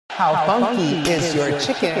How funky is your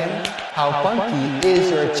chicken? How funky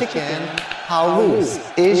is your chicken? How loose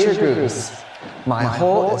is your goose? My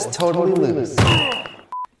hole is totally loose.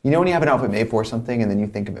 You know when you have an outfit made for something and then you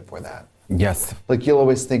think of it for that? Yes. Like you'll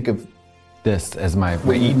always think of this as my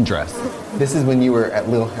Eton dress. This is when you were at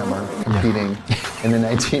Lillehammer competing in the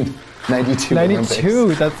 1992 Olympics.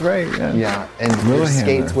 92, that's right. Yeah, and your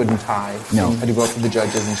skates wouldn't tie. No. You had to go up to the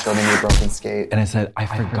judges and show them your broken skate. And I said, I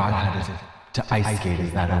forgot how to ice skate.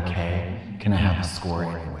 Is that okay? Can I have a score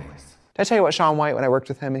anyways? Did I tell you about Shaun White when I worked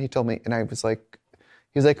with him and he told me, and I was like,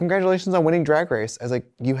 he was like, congratulations on winning Drag Race. I was like,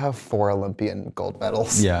 you have 4 Olympian gold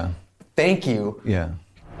medals. Yeah. Thank you. Yeah.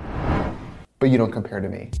 But you don't compare to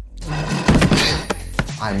me.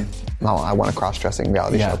 I won a cross-dressing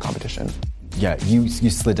reality show competition. Yeah, you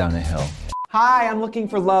slid down a hill. Hi, I'm looking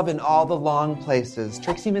for love in all the long places.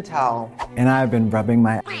 Trixie Mattel. And I've been rubbing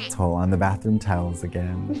my asshole on the bathroom tiles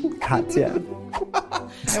again. Katya.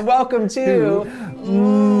 And welcome to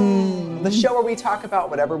the show where we talk about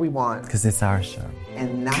whatever we want. Because it's our show.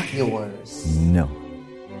 And not yours. No.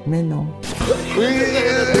 Me no.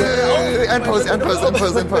 Unpose.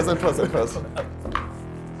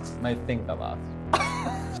 My thing fell off.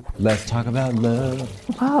 Let's talk about love.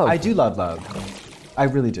 Love. I do love love. I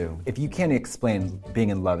really do. If you can't explain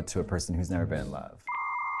being in love to a person who's never been in love,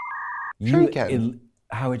 Sure you can.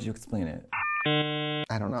 How would you explain it?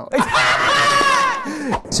 I don't know.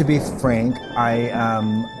 To be frank,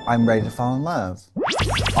 I'm ready to fall in love.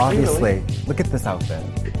 Obviously, look at this outfit.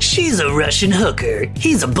 She's a Russian hooker.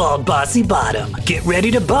 He's a bald bossy bottom. Get ready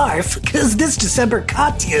to barf, cause this December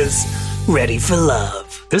Katya's ready for love.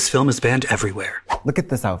 This film is banned everywhere. Look at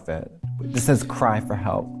this outfit. This says cry for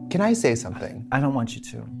help. Can I say something? I don't want you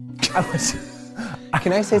to.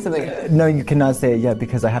 Can I say something? No, you cannot say it yet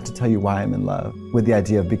because I have to tell you why I'm in love with the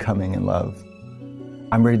idea of becoming in love.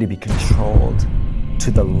 I'm ready to be controlled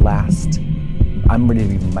to the last. I'm ready to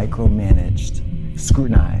be micromanaged,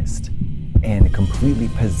 scrutinized, and completely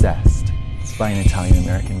possessed by an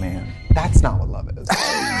Italian-American man. That's not what love is.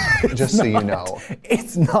 Just so you know.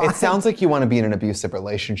 It's not. It sounds like you want to be in an abusive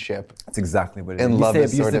relationship. That's exactly what it is. And love you say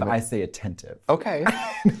is abusive, sort of I say attentive. Okay.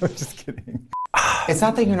 No, just kidding. It's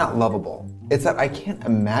not that you're not lovable. It's that I can't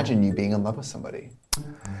imagine you being in love with somebody.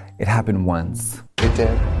 It happened once. It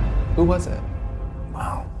did. Who was it?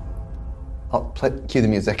 Wow. Cue the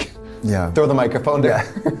music. Yeah. Throw the microphone down.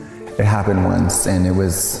 It happened once and it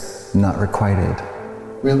was not requited.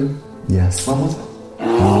 Really? Yes. When was it? A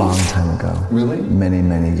long time ago. Really? Many,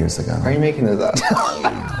 many years ago. Are you making this up?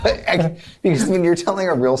 Because when you're telling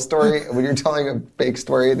a real story and when you're telling a fake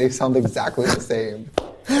story, they sound exactly the same.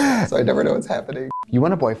 So I never know what's happening. You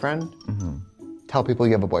want a boyfriend? Mm-hmm. Tell people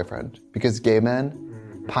you have a boyfriend. Because gay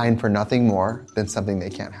men pine for nothing more than something they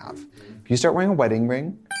can't have. If you start wearing a wedding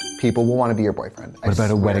ring, people will want to be your boyfriend. What about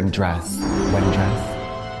a wedding dress? Wedding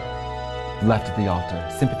dress? Left at the altar.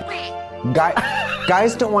 Sympathy.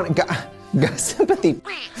 Guys don't want... Sympathy,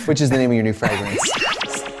 which is the name of your new fragrance.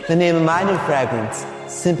 The name of my new fragrance,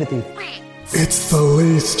 Sympathy. It's the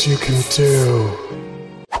least you can do.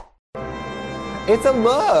 It's a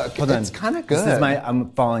look. Hold on. It's kind of good. This is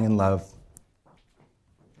I'm falling in love.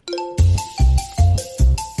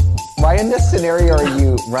 Why in this scenario are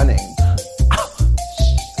you running?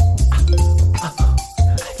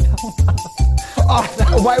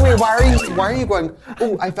 Why are you going,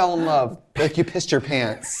 ooh, I fell in love, like you pissed your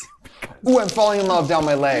pants. Ooh, I'm falling in love down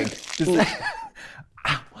my leg. Ow,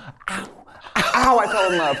 I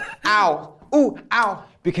fell in love. Ow. Ooh, ow.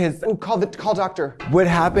 Because call doctor. What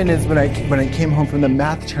happened is when I came home from the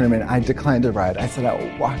math tournament, I declined a ride. I said I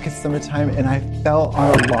would walk at summertime, and I fell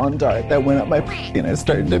on a lawn dart that went up my and I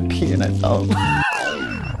started to pee, and I fell.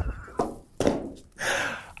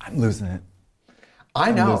 I'm losing it.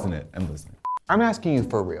 I know. I'm losing it. I'm asking you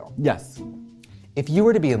for real. Yes. If you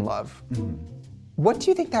were to be in love, what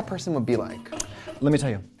do you think that person would be like? Let me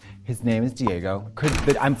tell you. His name is Diego.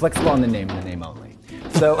 I'm flexible on the name and the name only.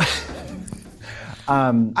 So.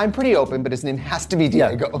 I'm pretty open, but his name has to be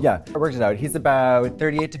Diego. Yeah, I worked it out. He's about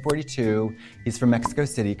 38 to 42. He's from Mexico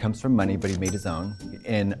City, comes from money, but he made his own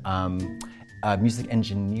in music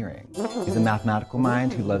engineering. He's a mathematical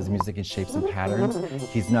mind who loves music in shapes and patterns.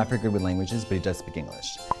 He's not very good with languages, but he does speak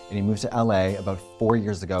English. And he moved to LA about 4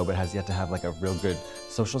 years ago, but has yet to have like a real good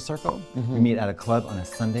social circle. We meet at a club on a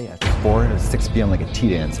Sunday at 4 to 6 p.m. like a tea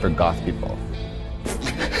dance for goth people.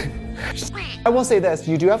 I will say this,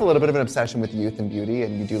 you do have a little bit of an obsession with youth and beauty,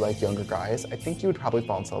 and you do like younger guys. I think you would probably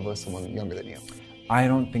fall in love with someone younger than you. I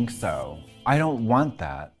don't think so. I don't want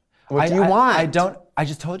that. What do you want? I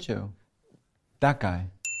just told you. That guy.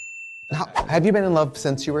 Have you been in love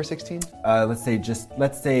since you were 16?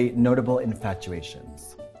 Let's say notable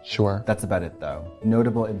infatuations. Sure. That's about it, though.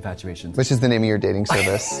 Notable infatuations. Which is the name of your dating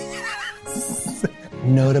service.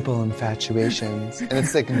 Notable infatuations. And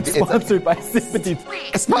it's like... Sponsored by Sympathy.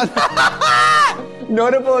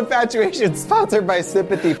 Notable infatuations sponsored by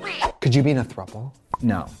Sympathy. Could you be in a throuple?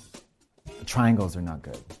 No. Triangles are not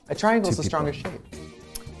good. A triangle's the Two people. strongest shape.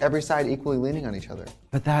 Every side equally leaning on each other.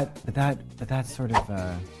 But that's sort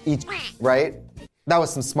of, Each, right? That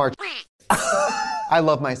was some smart I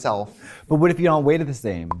love myself. But what if you don't weight it the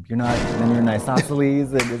same? You're not, then you're an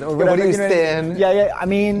isosceles or whatever. What are you know? thin? Yeah, I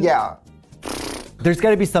mean. Yeah. There's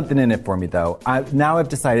gotta be something in it for me though. Now I've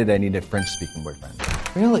decided I need a French-speaking boyfriend.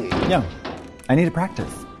 Really? Yeah. I need to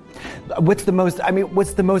practice. What's the most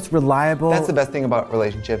reliable? That's the best thing about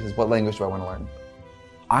relationships is what language do I want to learn?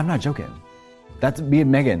 I'm not joking. That's me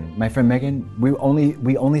and Megan, my friend Megan. We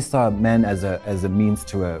only saw men as a means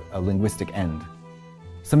to a linguistic end.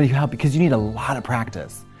 Somebody who helped, because you need a lot of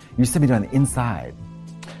practice. You need somebody on the inside.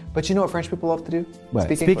 But you know what French people love to do?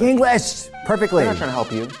 What? Speak English perfectly. They're not trying to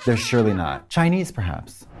help you. They're surely not. Chinese,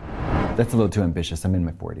 perhaps. That's a little too ambitious. I'm in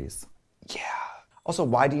my 40s. Yeah. Also,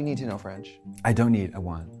 why do you need to know French? I don't need. I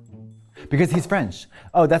want. Because he's French.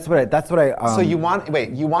 Oh, that's what I. So you want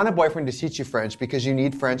a boyfriend to teach you French because you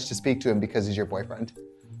need French to speak to him because he's your boyfriend.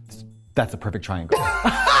 That's a perfect triangle.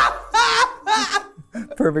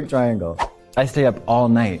 Perfect triangle. I stayed up all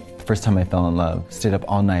night. The first time I fell in love. Stayed up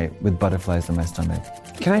all night with butterflies in my stomach.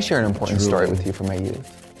 Can I share an important story with you from my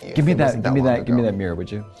youth? Give me that mirror,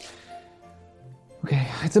 would you? Okay,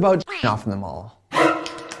 it's about off in the mall.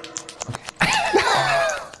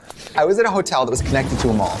 I was at a hotel that was connected to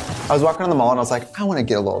a mall. I was walking around the mall and I was like, I want to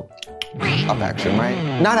get a little up action,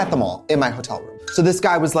 right? Not at the mall, in my hotel room. So this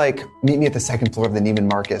guy was like, meet me at the second floor of the Neiman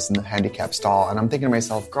Marcus in the handicap stall. And I'm thinking to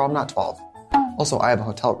myself, girl, I'm not 12. Also, I have a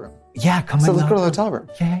hotel room. Yeah, come on. So let's go to the hotel room.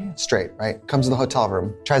 Yeah. Straight, right? Comes to the hotel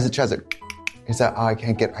room, tries it. He said, oh, I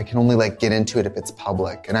can only like get into it if it's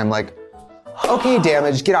public. And I'm like, okay,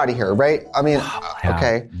 damage, get out of here, right? I mean, yeah,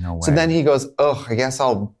 okay. No way. So then he goes, oh, I guess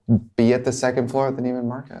I'll be at the second floor at the Neiman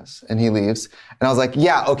Marcus. And he leaves. And I was like,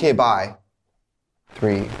 yeah, okay, bye.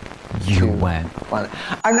 3, You 2, went. 1.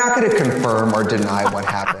 I'm not going to confirm or deny what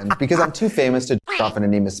happened because I'm too famous to off in a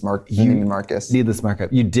Neiman Marcus. Needless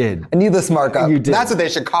markup. You did. A needless markup. You did. That's what they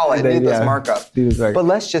should call it, needless markup. Needless markup. But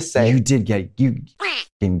let's just say. You did get,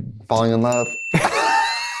 Falling in love.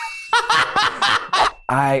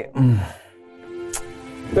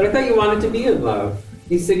 But I thought you wanted to be in love.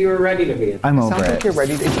 You said you were ready to be in love. I'm over Sounds it. like you're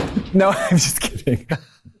ready to. No, I'm just kidding.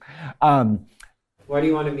 Why do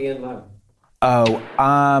you want to be in love?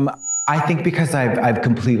 I think because I've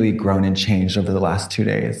completely grown and changed over the last 2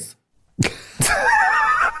 days.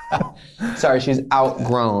 Sorry, she's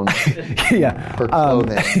outgrown Yeah. her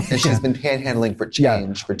clothing. And she's been panhandling for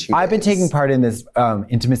change for 2 days. I've been taking part in this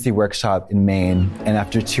intimacy workshop in Maine, and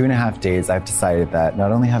after 2.5 days, I've decided that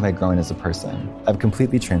not only have I grown as a person, I've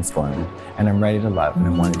completely transformed, and I'm ready to love, and I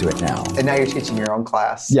want to do it now. And now you're teaching your own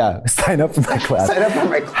class. Yeah, sign up for my class. Sign up for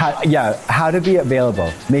my class. How to be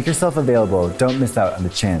available. Make yourself available. Don't miss out on the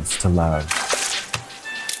chance to love.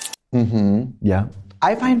 Mm-hmm. Yeah.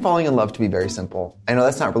 I find falling in love to be very simple. I know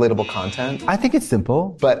that's not relatable content. I think it's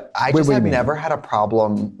simple. But I just have mean? never had a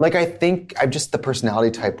problem. Like, I think I'm just the personality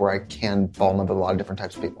type where I can fall in love with a lot of different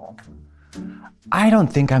types of people. I don't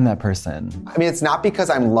think I'm that person. I mean, it's not because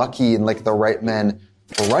I'm lucky and like the right men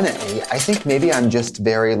will run at me. I think maybe I'm just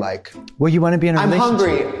very like... Well, you want to be in a relationship. I'm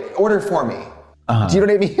hungry. Order for me. Do you know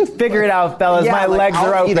what I mean? Figure it out, fellas. Yeah, my legs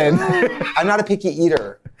are I'll eat open. it. I'm not a picky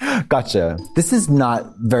eater. Gotcha. This is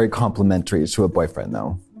not very complimentary to a boyfriend,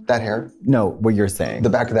 though. That hair? No, what you're saying. The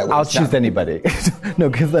back of that wig. I'll choose anybody. No,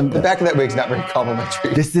 because the back of that wig's not very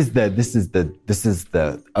complimentary. This is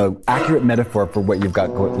the accurate metaphor for what you've got,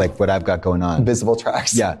 what I've got going on. Visible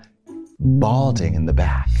tracks. Yeah. Balding in the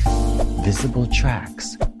back. Visible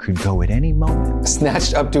tracks could go at any moment.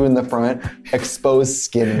 Snatched up to in the front, exposed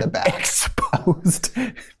skin in the back. Exposed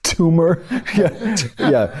tumor.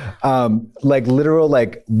 Yeah. Like literal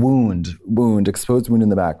wound, exposed wound in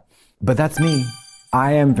the back. But that's me.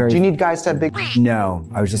 I am very... Do you need guys to have big... No,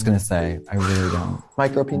 I was just going to say, I really don't.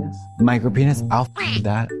 Micro penis? Micro penis? I'll with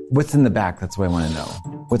that. What's in the back? That's what I want to know.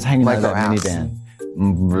 What's hanging out of that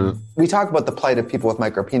minivan? We talk about the plight of people with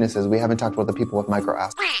micro penises. We haven't talked about the people with micro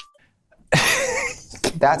ass.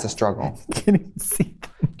 That's a struggle. Can't even see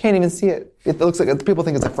them. Can't even see it. It looks like... People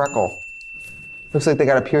think it's a freckle. Looks like they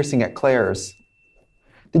got a piercing at Claire's.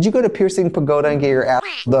 Did you go to Piercing Pagoda and get your ass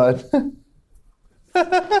done?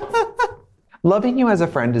 Loving you as a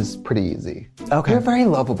friend is pretty easy. Okay. You're a very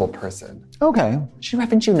lovable person. Okay.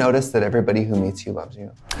 Haven't you noticed that everybody who meets you loves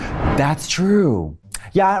you? That's true.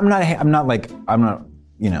 Yeah, I'm not,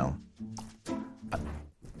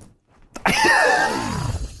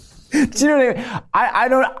 Do you know what I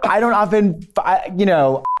mean? I don't often,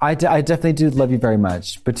 I definitely do love you very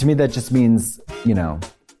much. But to me, that just means, Yeah.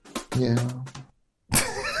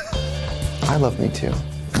 I love me too.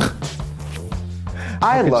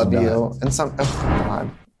 I love you. And oh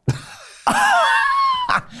God.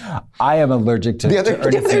 I am allergic to the other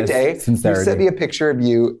day, sincerity. You sent me a picture of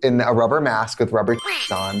you in a rubber mask with rubber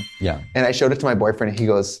on. Yeah. And I showed it to my boyfriend and he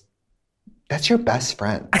goes, "That's your best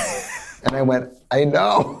friend." And I went, "I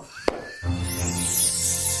know."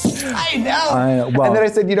 I know. And then I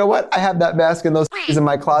said, "You know what? I have that mask and those in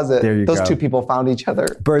my closet." There you those go. two people found each other.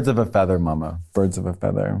 Birds of a feather, mama. Birds of a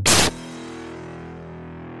feather.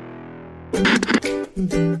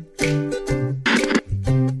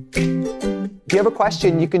 If you have a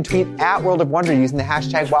question, you can tweet at World of Wonder using the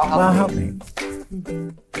hashtag #WowHelpMe.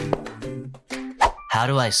 How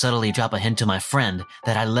do I subtly drop a hint to my friend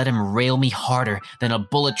that I let him rail me harder than a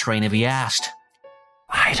bullet train if he asked?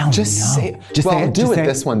 I don't Just know. say it. Just well, say it. do Just what say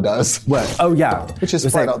this one does. What? Oh, yeah. Which is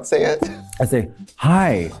Just flat out say it. I say,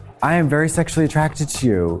 "Hi, I am very sexually attracted to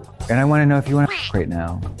you, and I want to know if you want to right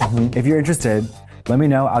now. If you're interested, let me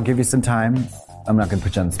know. I'll give you some time. I'm not going to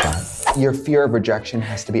put you on the spot." Your fear of rejection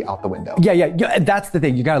has to be out the window. Yeah. That's the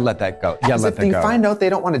thing. You got to let that go. Yeah, let that go. If you find out they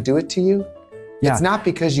don't want to do it to you, Yeah. it's not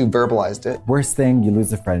because you verbalized it. Worst thing, you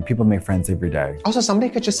lose a friend. People make friends every day. Also, somebody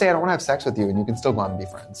could just say, "I don't want to have sex with you," and you can still go on and be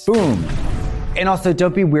friends. Boom. And also,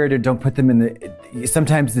 don't be weird or don't put them in the...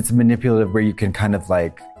 Sometimes it's manipulative where you can kind of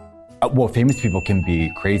like... famous people can be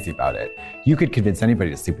crazy about it. You could convince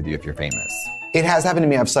anybody to sleep with you if you're famous. It has happened to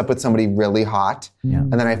me. I've slept with somebody really hot,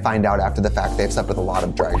 and then I find out after the fact they've slept with a lot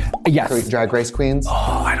of drag race queens.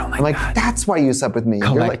 Oh, I don't like I'm like, that. that's why you slept with me.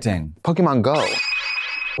 Collecting. You're like Pokemon Go.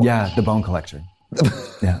 Yeah, the bone collector.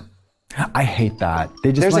 Yeah. I hate that.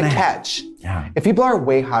 They just There's a wanna- catch. Yeah. If people are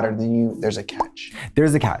way hotter than you, there's a catch.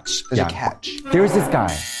 There's a catch. There's a catch. There's this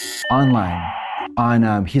guy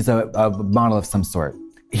online. He's a model of some sort.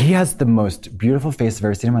 He has the most beautiful face I've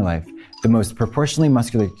ever seen in my life. The most proportionally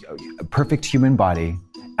muscular, perfect human body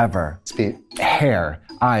ever. Speed. Hair,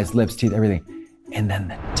 eyes, lips, teeth, everything. And then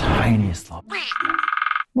the tiniest little...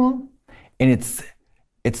 Well. And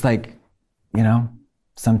it's like,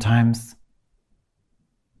 sometimes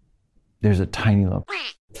there's a tiny little...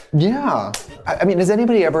 Yeah. I mean, has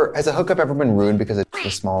a hookup ever been ruined because it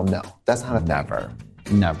was small? No. That's not a thing.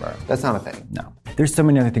 Never. That's not a thing. No. There's so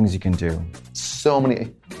many other things you can do. So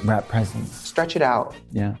many. Wrap presents. Stretch it out.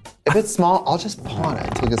 Yeah. If it's small, I'll just pull on it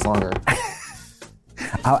until it gets longer.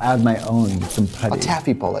 I'll add my own, some putty. I'll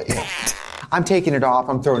taffy pull it, yeah. I'm taking it off.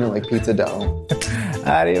 I'm throwing it like pizza dough.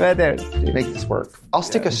 Make this work. I'll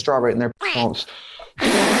stick a straw right in there.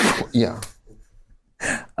 Yeah.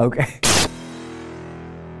 Okay.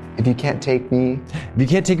 If you can't take me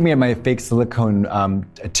at my fake silicone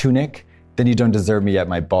tunic, then you don't deserve me at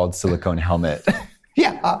my bald silicone helmet.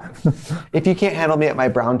 Yeah. If you can't handle me at my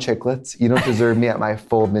brown chiclets, you don't deserve me at my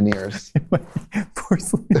full veneers.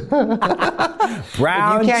 Porcelain. If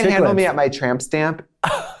Brown you can't handle chiclets. me at my tramp stamp,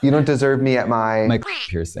 you don't deserve me at my My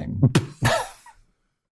piercing.